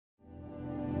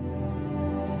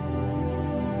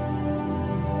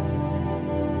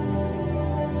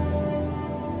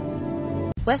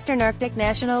Western Arctic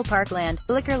National Parkland,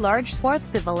 Flickr Large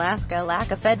swaths of Alaska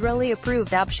lack a federally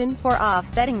approved option for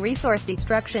offsetting resource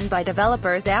destruction by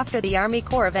developers after the Army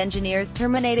Corps of Engineers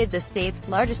terminated the state's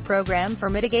largest program for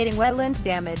mitigating wetland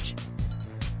damage.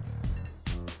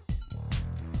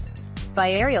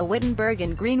 By Ariel Wittenberg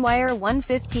and Greenwire,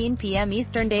 1:15 p.m.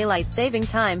 Eastern Daylight Saving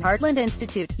Time. Heartland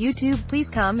Institute, YouTube, please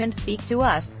come and speak to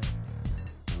us.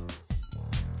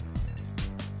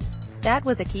 That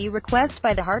was a key request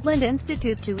by the Heartland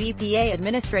Institute to EPA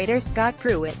Administrator Scott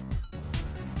Pruitt.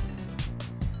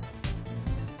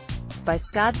 By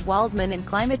Scott Waldman and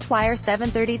Climatewire,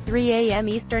 7:33 a.m.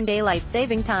 Eastern Daylight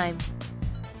Saving Time.